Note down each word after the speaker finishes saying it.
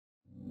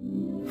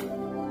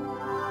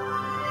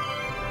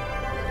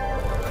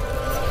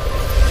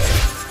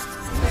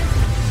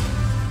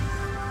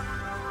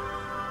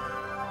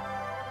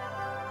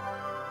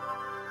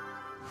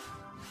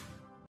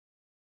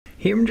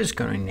Here I'm just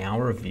going to now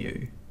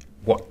review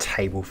what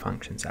table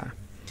functions are.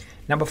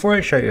 Now before I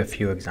show you a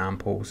few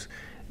examples,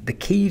 the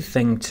key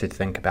thing to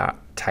think about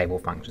table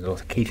functions, or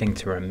the key thing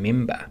to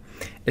remember,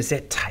 is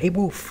that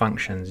table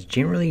functions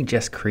generally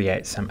just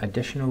create some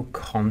additional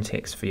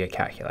context for your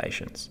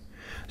calculations.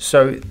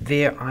 So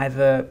they're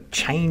either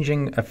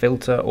changing a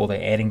filter or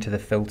they're adding to the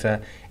filter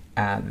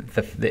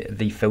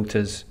the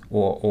filters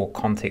or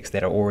context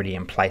that are already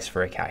in place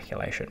for a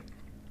calculation.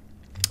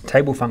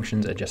 Table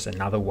functions are just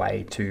another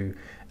way to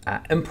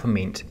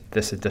implement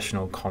this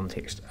additional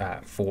context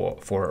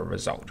for a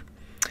result.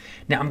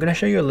 Now I'm going to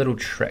show you a little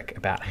trick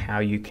about how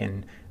you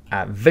can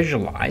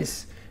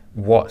visualize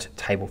what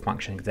table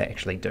functions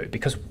actually do,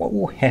 because what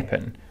will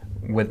happen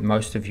with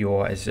most of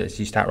your, as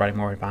you start writing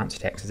more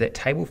advanced DAX, is that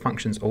table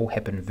functions all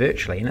happen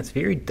virtually, and it's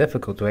very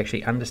difficult to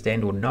actually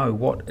understand or know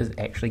what is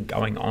actually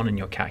going on in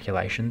your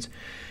calculations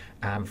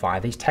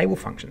via these table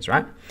functions,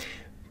 right?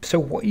 So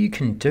what you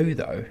can do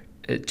though,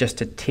 just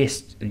to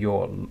test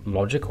your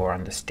logic or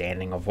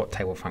understanding of what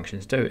table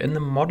functions do, in the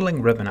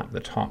modeling ribbon up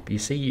the top, you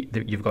see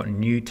that you've got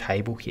new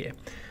table here.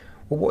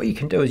 Well, what you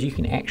can do is you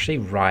can actually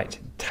write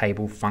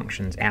table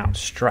functions out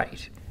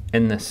straight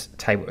in this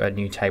table,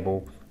 new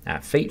table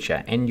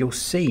feature, and you'll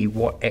see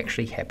what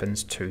actually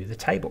happens to the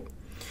table.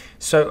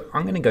 So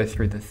I'm going to go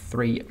through the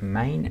three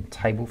main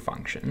table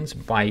functions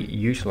by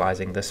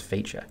utilizing this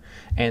feature,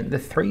 and the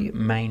three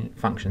main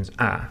functions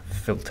are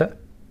filter,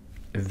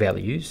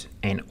 values,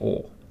 and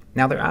all.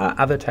 Now there are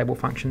other table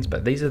functions,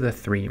 but these are the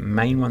three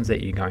main ones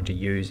that you're going to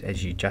use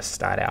as you just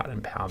start out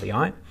in Power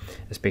BI,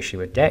 especially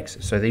with DAX.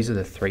 So these are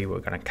the three we're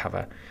going to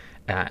cover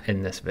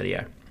in this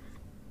video.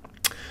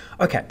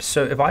 Okay,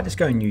 so if I just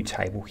go new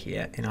table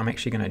here, and I'm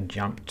actually going to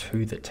jump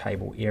to the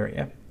table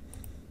area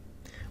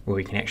where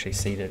we can actually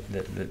see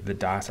the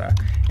data.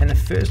 And the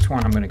first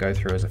one I'm going to go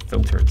through is a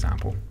filter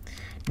example.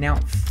 Now,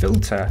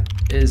 filter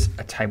is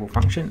a table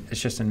function.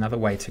 It's just another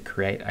way to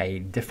create a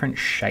different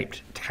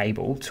shaped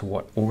table to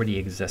what already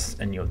exists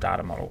in your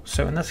data model.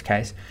 So in this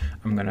case,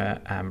 I'm going to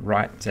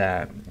write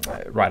a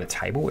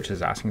table, which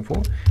is asking for.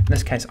 In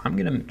this case, I'm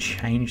going to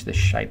change the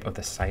shape of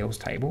the sales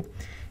table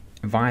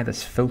via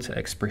this filter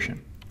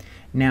expression.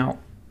 Now,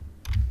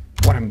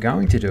 what I'm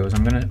going to do is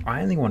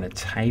I only want a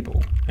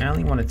table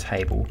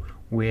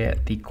where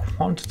the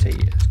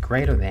quantity is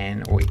greater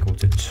than or equal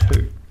to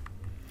 2.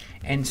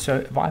 And so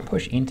if I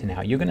push enter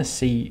now, you're going to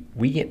see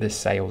we get this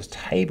sales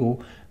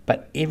table,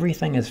 but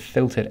everything is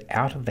filtered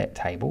out of that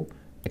table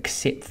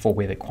except for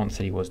where the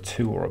quantity was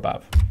 2 or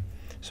above.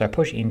 So I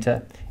push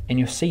enter, and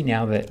you'll see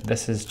now that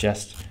this is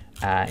just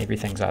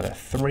everything's either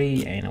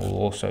 3, and it will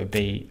also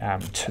be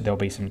there'll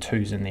be some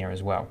 2s in there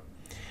as well.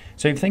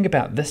 So if you think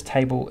about this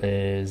table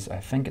is, I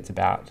think it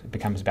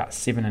becomes about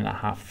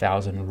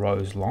 7,500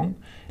 rows long.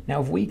 Now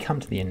if we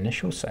come to the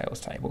initial sales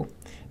table,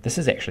 this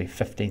is actually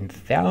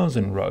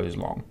 15,000 rows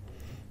long.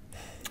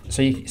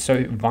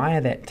 So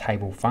via this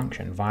table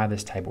function,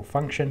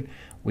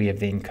 we have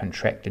then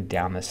contracted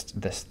down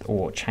this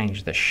or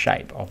changed the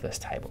shape of this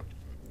table.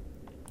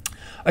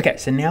 Okay,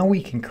 so now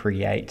we can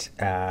create,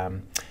 so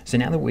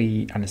now that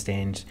we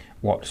understand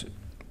what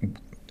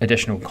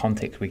additional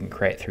context we can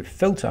create through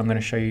filter, I'm going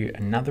to show you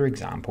another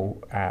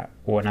example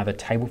or another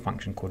table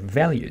function called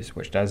values,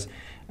 which does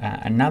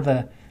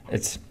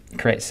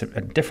creates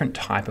a different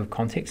type of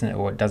context,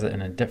 or it does it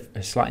in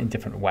a slightly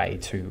different way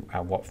to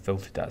what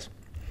filter does.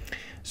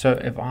 So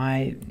if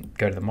I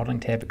go to the modeling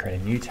tab,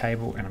 create a new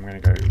table, and I'm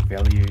going to go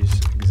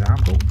values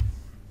example.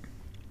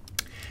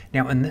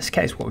 Now in this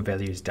case, what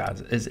values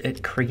does is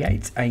it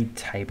creates a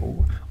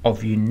table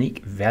of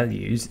unique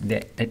values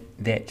that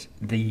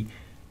the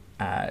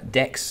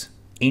DAX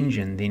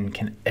engine then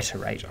can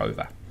iterate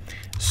over.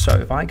 So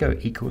if I go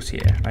equals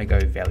here, I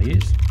go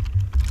values,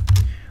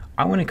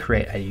 I want to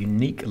create a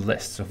unique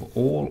list of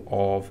all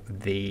of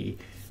the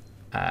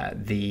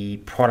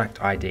product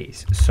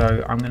IDs.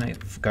 So I'm going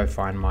to go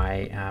find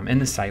my in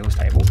the sales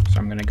table. So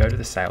I'm going to go to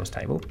the sales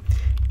table,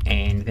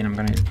 and then I'm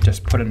going to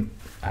just put in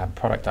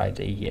product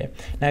ID here.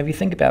 Now if you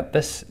think about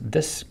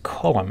this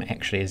column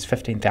actually is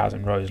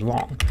 15,000 rows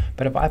long,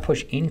 but if I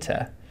push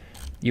enter,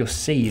 you'll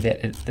see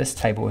that this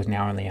table is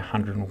now only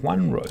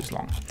 101 rows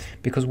long,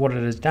 because what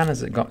it has done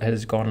is it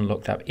has gone and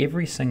looked up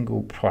every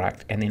single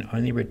product and then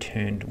only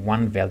returned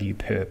one value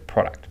per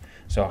product.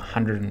 So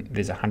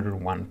there's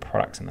 101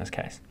 products in this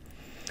case.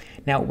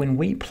 Now when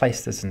we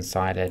place this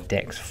inside a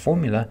DAX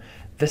formula,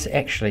 this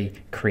actually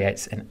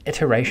creates an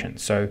iteration.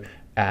 So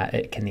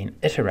it can then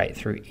iterate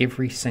through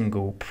every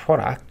single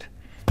product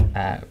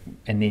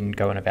and then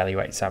go and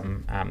evaluate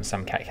some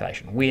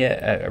calculation.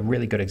 Where a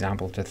really good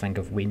example to think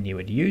of when you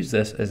would use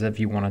this is if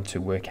you wanted to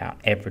work out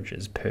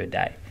averages per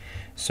day.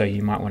 So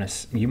you might want to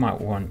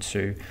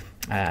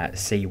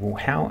see, well,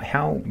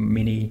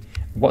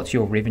 what's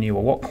your revenue,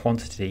 or what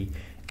quantity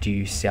do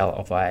you sell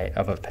of a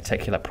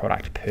particular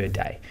product per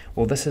day?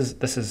 Well, this is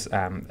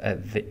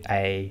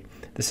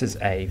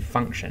a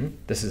function.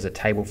 This is a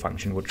table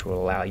function which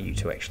will allow you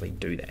to actually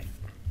do that.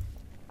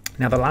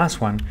 Now the last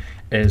one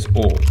is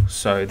all.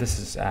 So this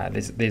is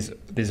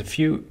there's a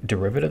few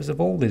derivatives of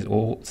all. There's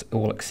all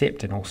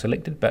except and all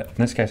selected, but in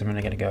this case I'm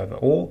only going to go over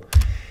all.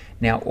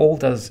 Now all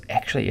does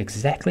actually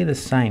exactly the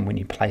same when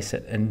you place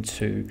it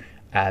into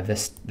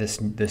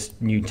this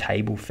new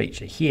table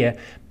feature here.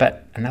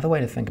 But another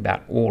way to think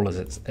about all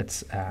is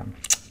it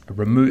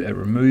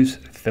removes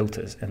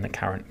filters in the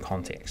current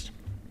context.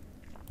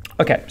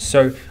 Okay,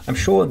 so I'm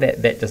sure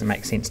that doesn't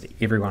make sense to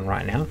everyone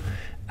right now.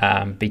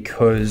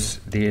 Because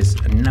there's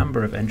a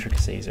number of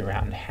intricacies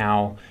around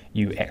how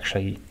you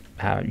actually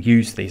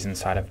use these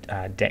inside of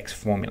DAX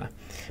formula.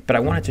 But I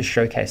wanted to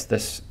showcase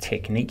this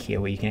technique here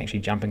where you can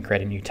actually jump and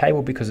create a new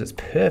table, because it's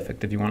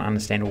perfect if you want to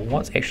understand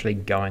what's actually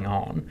going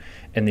on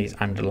in these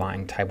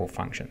underlying table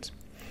functions.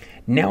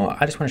 Now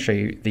I just want to show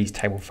you these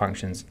table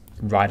functions,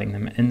 writing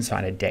them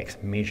inside a DAX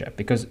measure,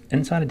 because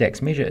inside a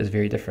DAX measure is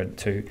very different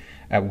to,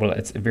 well,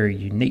 it's a very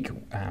unique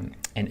and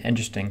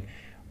interesting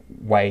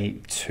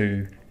way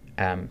to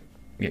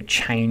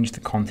change the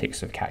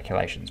context of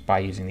calculations by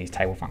using these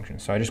table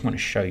functions. So I just want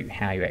to show you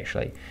how you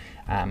actually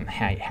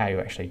how you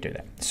actually do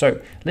that.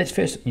 So let's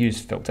first use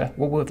filter.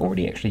 Well, we've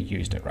already actually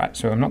used it, right?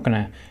 So I'm not going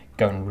to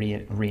go and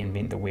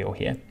reinvent the wheel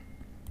here.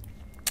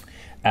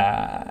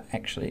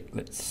 Actually,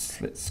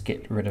 let's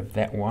get rid of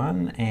that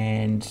one,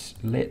 and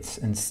let's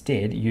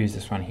instead use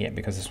this one here,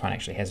 because this one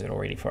actually has it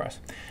already for us.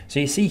 So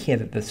you see here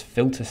that this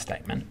filter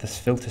statement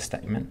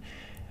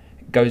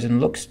goes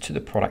and looks to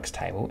the products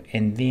table,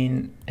 and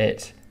then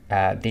it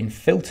then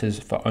filters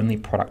for only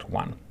product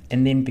 1.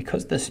 And then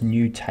because this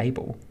new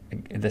table,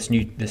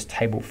 this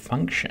table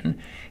function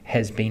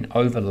has been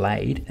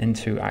overlaid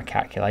into our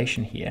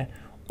calculation here,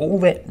 all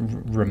that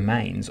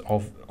remains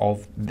of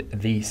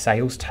the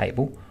sales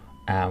table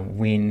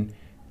when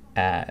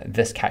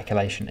this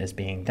calculation is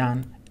being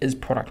done is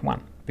product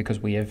 1, because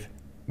we have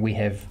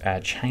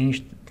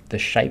changed the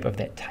shape of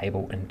that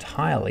table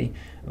entirely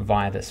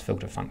via this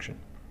filter function.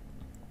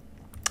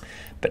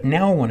 But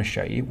now I want to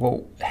show you,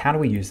 well, how do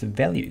we use the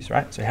values,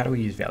 right? So how do we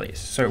use values?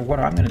 So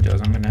what I'm going to do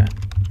is I'm going to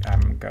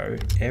go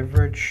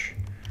average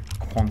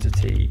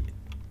quantity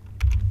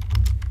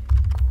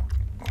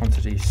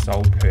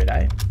sold per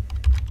day.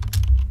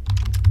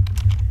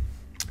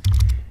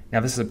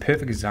 Now this is a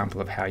perfect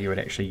example of how you would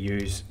actually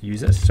use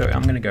this. So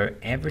I'm going to go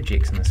average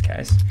X in this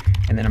case,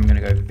 and then I'm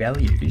going to go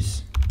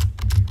values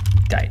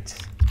date,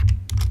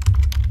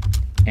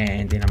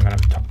 and then I'm going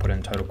to put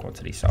in total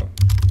quantity sold.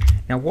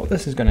 Now what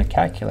this is going to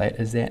calculate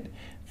is that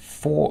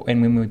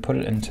and when we put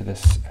it into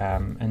this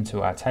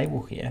into our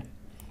table here,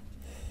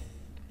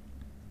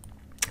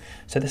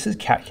 so this is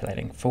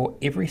calculating for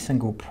every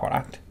single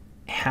product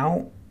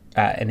and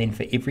then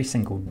for every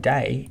single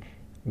day,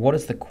 what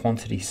is the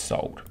quantity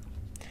sold.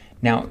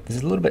 Now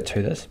there's a little bit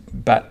to this,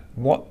 but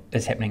what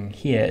is happening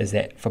here is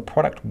that for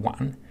product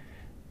 1,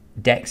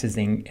 DAX is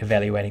then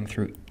evaluating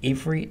through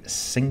every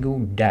single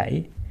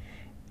day,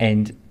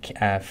 and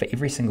for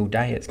every single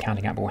day it's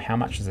counting up, well, how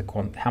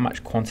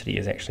much quantity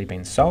is actually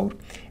being sold,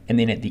 and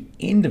then at the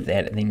end of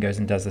that it then goes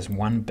and does this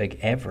one big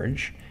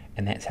average,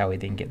 and that's how we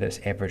then get this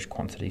average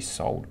quantity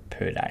sold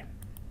per day.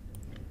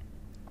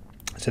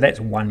 So that's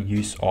one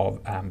use of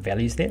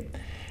values there.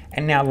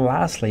 And now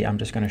lastly, I'm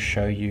just going to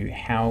show you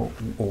how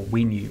or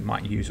when you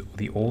might use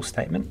the all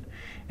statement.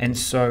 And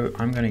so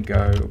I'm going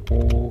to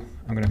call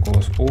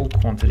this all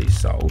quantity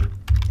sold.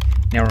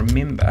 Now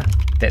remember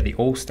that the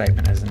all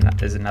statement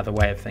is another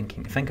way of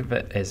thinking. Think of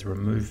it as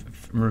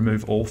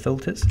remove all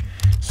filters.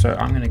 So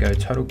I'm going to go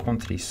total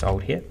quantity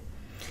sold here,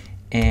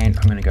 and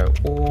I'm going to go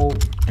all,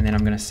 and then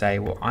I'm going to say,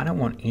 well, I don't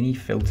want any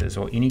filters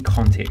or any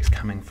context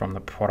coming from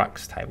the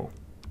products table.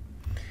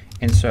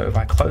 And so if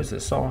I close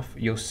this off,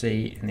 you'll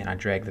see, and then I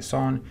drag this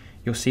on,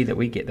 you'll see that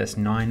we get this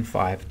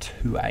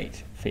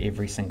 9528 for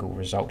every single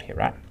result here,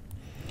 right?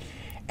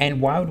 And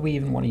why would we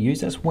even want to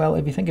use this? Well,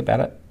 if you think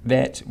about it,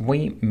 that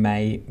we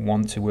may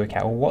want to work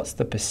out, well,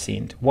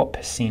 what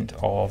percent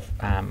of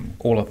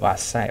all of our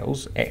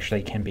sales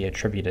actually can be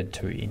attributed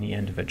to any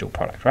individual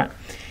product, right?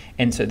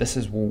 And so this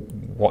is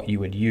what you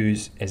would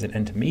use as an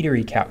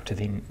intermediary calc to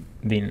then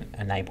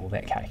enable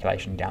that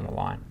calculation down the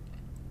line.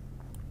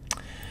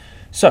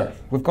 So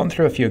we've gone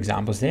through a few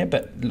examples there,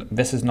 but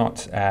this is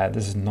not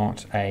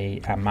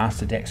a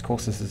master DAX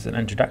course. This is an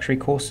introductory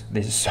course.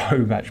 There's so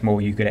much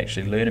more you could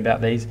actually learn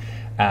about these,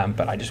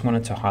 but I just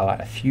wanted to highlight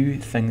a few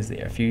things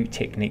there, a few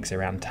techniques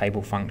around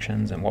table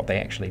functions and what they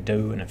actually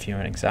do, and a few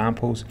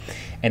examples.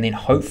 And then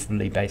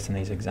hopefully based on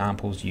these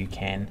examples you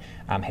can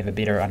have a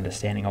better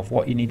understanding of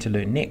what you need to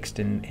learn next,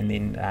 and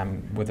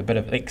then with a bit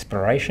of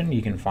exploration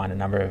you can find a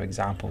number of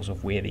examples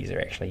of where these are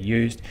actually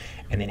used,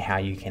 and then how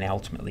you can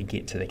ultimately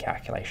get to the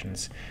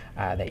calculations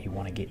that you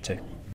want to get to.